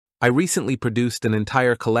I recently produced an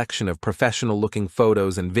entire collection of professional-looking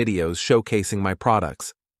photos and videos showcasing my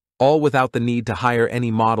products, all without the need to hire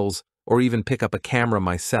any models or even pick up a camera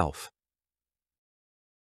myself.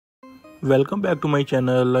 Welcome back to my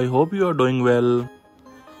channel. I hope you are doing well.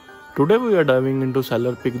 Today we are diving into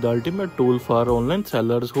Sellerpic, the ultimate tool for online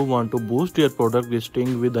sellers who want to boost their product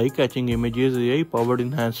listing with eye-catching images, AI-powered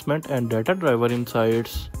enhancement and data-driven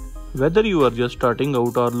insights. Whether you are just starting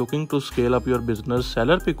out or looking to scale up your business,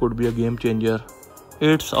 Sellerpic could be a game changer.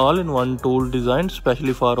 It's all-in-one tool designed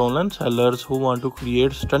specially for online sellers who want to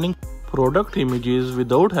create stunning product images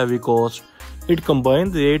without heavy cost. It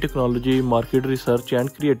combines AI technology, market research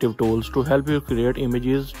and creative tools to help you create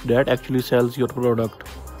images that actually sells your product.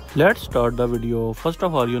 Let's start the video. First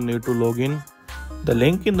of all, you need to log in. The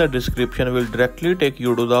link in the description will directly take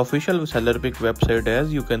you to the official Sellerpic website.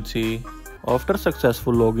 As you can see, after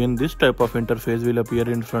successful login, this type of interface will appear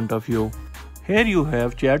in front of you. Here you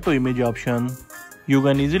have chat to image option. You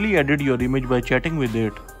can easily edit your image by chatting with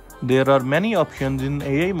it. There are many options in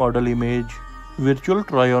AI model image, virtual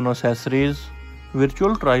try-on accessories,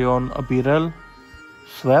 virtual try-on apparel,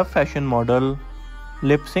 swap fashion model,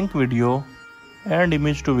 lip sync video, and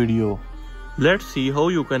image to video. Let's see how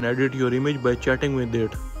you can edit your image by chatting with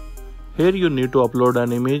it. Here you need to upload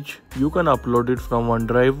an image. You can upload it from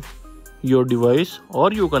OneDrive, your device,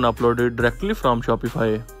 or you can upload it directly from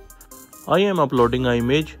Shopify. I am uploading an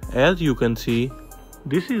image. As you can see,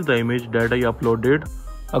 this is the image that I uploaded,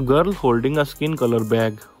 a girl holding a skin color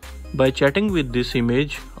bag. By chatting with this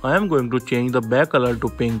image, I am going to change the bag color to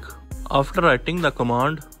pink. After writing the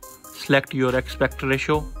command, select your aspect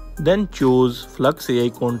ratio. Then choose Flux AI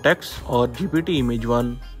Context or GPT Image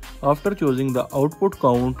 1. After choosing the output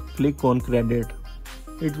count, click on Credit.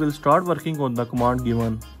 It will start working on the command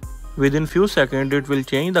given. Within few seconds, it will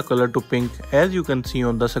change the color to pink as you can see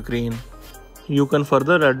on the screen. You can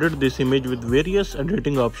further edit this image with various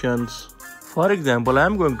editing options. For example, I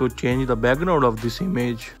am going to change the background of this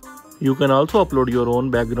image. You can also upload your own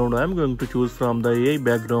background. I am going to choose from the AI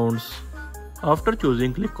backgrounds. After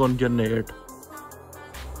choosing, click on Generate.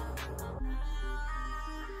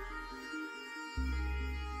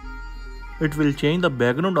 It will change the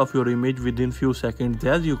background of your image within few seconds.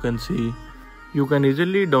 As you can see, you can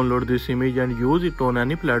easily download this image and use it on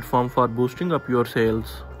any platform for boosting up your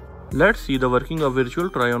sales. Let's see the working of virtual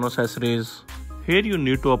try-on accessories. Here you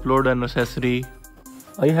need to upload an accessory.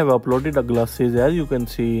 I have uploaded a glasses as you can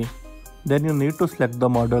see. Then you need to select the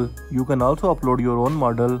model. You can also upload your own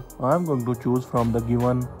model. I am going to choose from the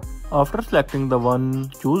given. After selecting the one,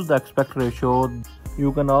 choose the aspect ratio.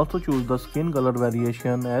 You can also choose the skin color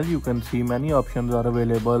variation. As you can see, many options are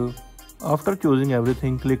available. After choosing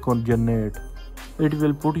everything, click on Generate. It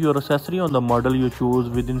will put your accessory on the model you choose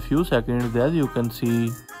within few seconds. As you can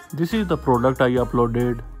see, this is the product I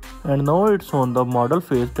uploaded, and now it's on the model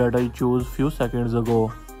face that I chose few seconds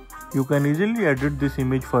ago. You can easily edit this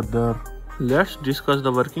image further. Let's discuss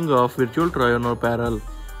the working of virtual try-on apparel.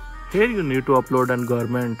 Here you need to upload an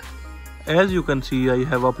garment. As you can see, I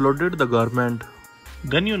have uploaded the garment.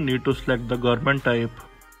 Then you need to select the garment type.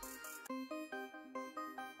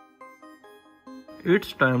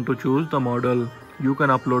 It's time to choose the model. You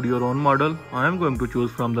can upload your own model. I am going to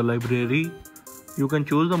choose from the library. You can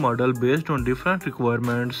choose the model based on different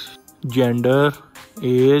requirements: gender,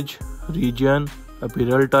 age, region,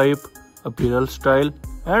 apparel type, apparel style,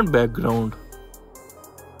 and background.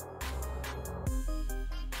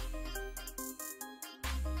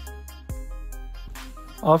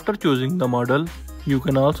 After choosing the model, you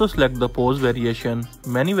can also select the pose variation.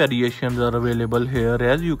 Many variations are available here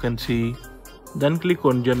as you can see. Then click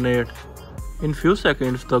on Generate. In few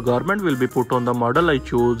seconds, the garment will be put on the model I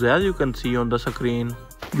chose as you can see on the screen.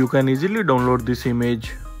 You can easily download this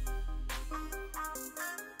image.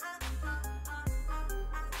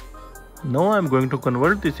 Now I am going to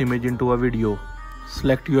convert this image into a video.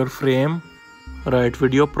 Select your frame. Write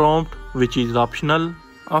video prompt, which is optional.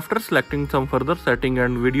 After selecting some further setting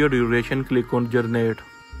and video duration, click on Generate.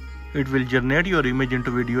 It will generate your image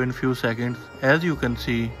into video in few seconds. As you can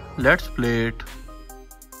see, let's play it.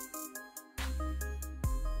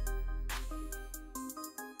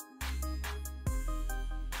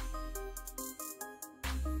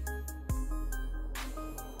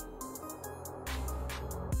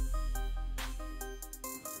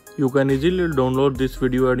 You can easily download this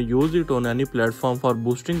video and use it on any platform for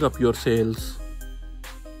boosting up your sales.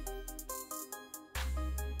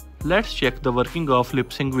 Let's check the working of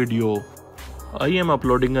lip sync video. I am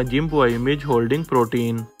uploading a gym boy image holding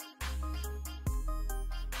protein.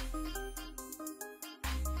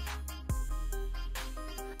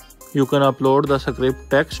 You can upload the script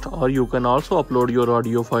text or you can also upload your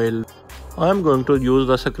audio file. I am going to use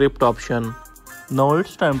the script option. Now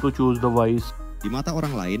it's time to choose the voice. Di mata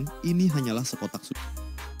orang lain, ini hanyalah sekotak susu.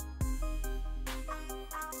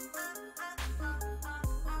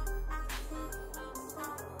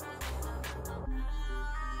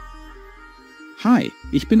 Hi,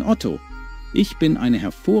 ich bin Otto. Ich bin eine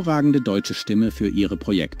hervorragende deutsche Stimme für Ihre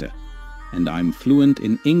Projekte. And I'm fluent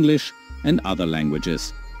in English and other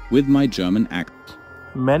languages with my German accent.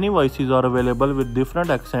 Many voices are available with different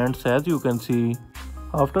accents, as you can see.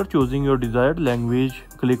 After choosing your desired language,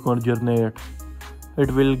 click on Generate.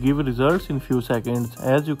 It will give results in few seconds,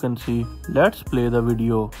 as you can see. Let's play the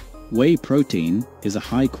video. Whey protein is a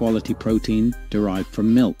high-quality protein derived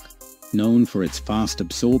from milk, known for its fast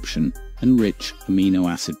absorption and rich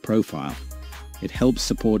amino acid profile. It helps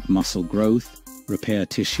support muscle growth, repair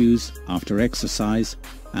tissues after exercise,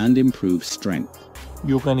 and improve strength.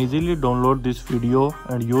 You can easily download this video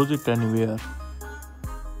and use it anywhere.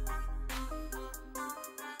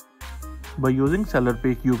 By using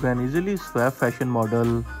Sellerpic, you can easily swap fashion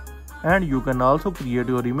model, and you can also create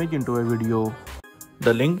your image into a video.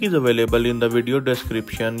 The link is available in the video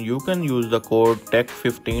description. You can use the code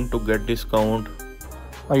TECH15 to get discount.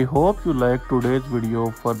 I hope you liked today's video.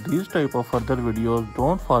 For these type of further videos,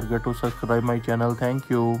 don't forget to subscribe my channel. Thank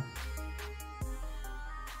you.